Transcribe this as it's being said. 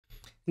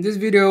In this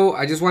video,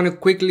 I just want to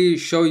quickly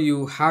show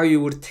you how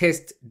you would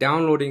test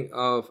downloading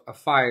of a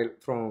file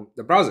from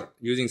the browser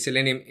using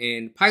Selenium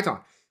in Python.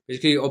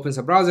 Basically, it opens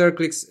a browser,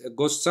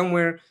 goes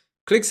somewhere,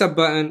 clicks a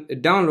button,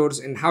 it downloads,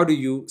 and how do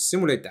you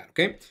simulate that,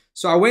 okay?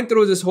 So I went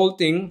through this whole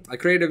thing. I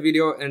created a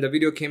video, and the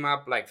video came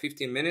up like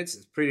 15 minutes.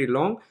 It's pretty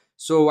long.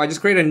 So I just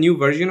created a new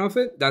version of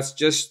it. That's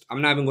just,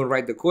 I'm not even going to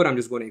write the code. I'm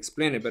just going to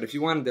explain it. But if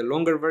you want the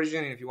longer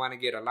version, and if you want to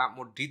get a lot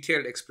more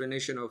detailed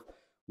explanation of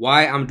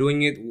why I'm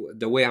doing it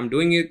the way I'm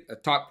doing it, a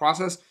thought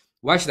process,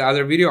 watch the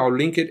other video. I'll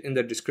link it in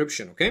the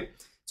description, okay?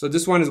 So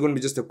this one is going to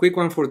be just a quick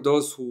one for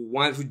those who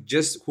are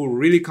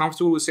really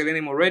comfortable with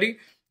Selenium already.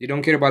 You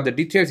don't care about the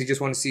details. You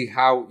just want to see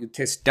how you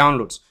test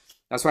downloads.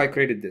 That's why I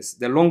created this.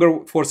 The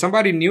longer, for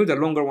somebody new, the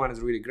longer one is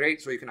really great,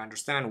 so you can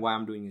understand why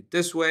I'm doing it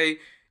this way.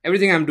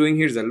 Everything I'm doing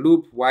here is a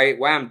loop. Why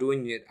I'm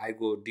doing it, I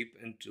go deep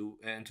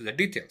into the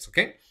details,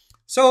 okay?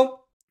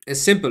 So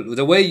it's simple.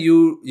 The way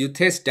you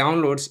test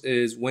downloads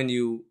is when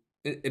you,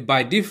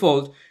 by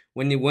default,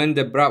 when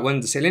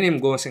the Selenium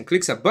goes and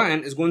clicks a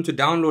button, it's going to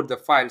download the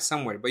file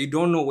somewhere, but you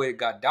don't know where it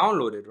got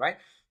downloaded, right?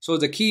 So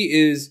the key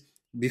is,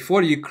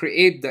 before you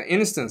create the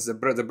instance, the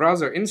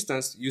browser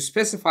instance, you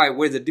specify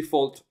where the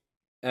default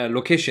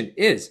location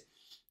is.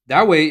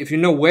 That way, if you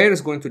know where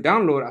it's going to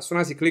download, as soon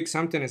as you click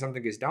something and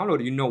something gets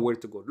downloaded, you know where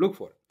to go look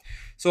for it.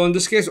 So in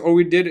this case, all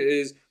we did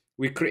is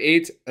we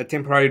create a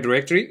temporary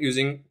directory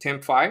using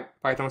temp5,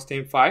 Python's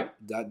temp5.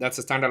 That's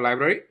a standard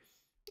library.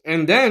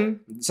 And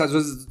then,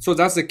 so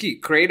that's the key.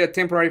 Create a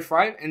temporary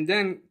file and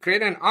then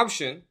create an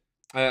option,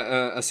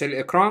 a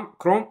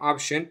Chrome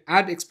option,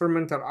 add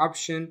experimental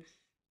option,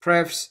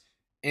 prefs,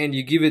 and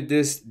you give it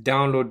this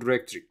download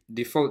directory,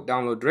 default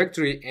download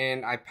directory,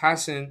 and I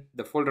pass in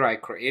the folder I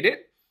created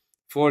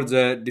for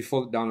the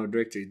default download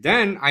directory.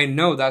 Then I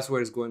know that's where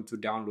it's going to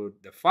download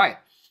the file.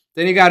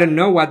 Then you got to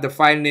know what the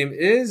file name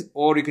is,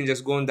 or you can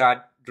just go in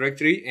that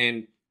directory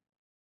and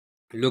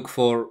look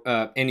for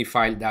any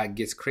file that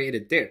gets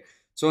created there.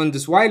 So in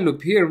this while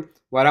loop here,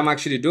 what I'm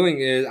actually doing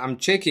is I'm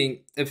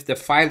checking if the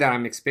file that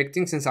I'm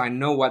expecting, since I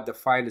know what the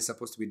file is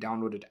supposed to be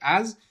downloaded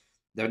as,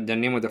 the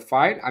name of the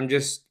file, I'm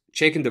just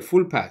checking the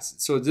full path.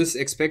 So this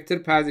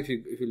expected path, if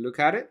you look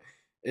at it,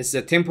 is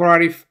the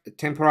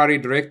temporary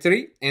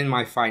directory and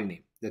my file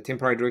name. The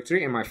temporary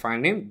directory and my file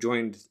name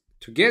joined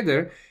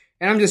together,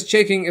 and I'm just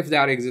checking if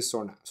that exists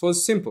or not. So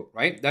it's simple,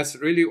 right? That's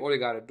really all you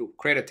gotta do.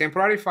 Create a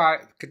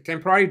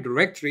temporary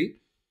directory,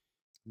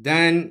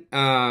 then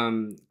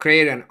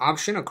create an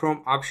option, a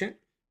Chrome option.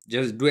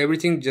 Just do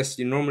everything just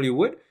you normally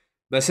would.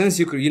 But since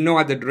you know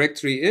what the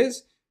directory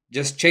is,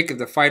 just check if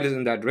the file is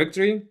in that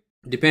directory.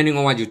 Depending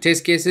on what your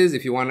test case is,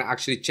 if you want to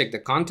actually check the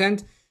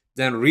content,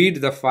 then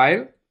read the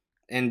file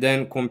and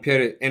then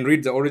compare it, and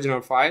read the original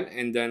file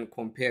and then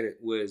compare it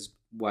with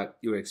what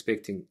you're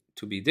expecting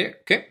to be there,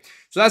 okay?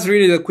 So that's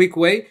really the quick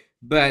way,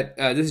 but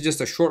this is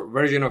just a short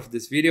version of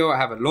this video. I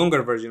have a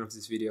longer version of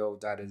this video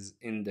that is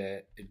in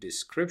the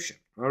description.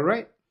 All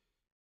right,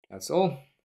 that's all.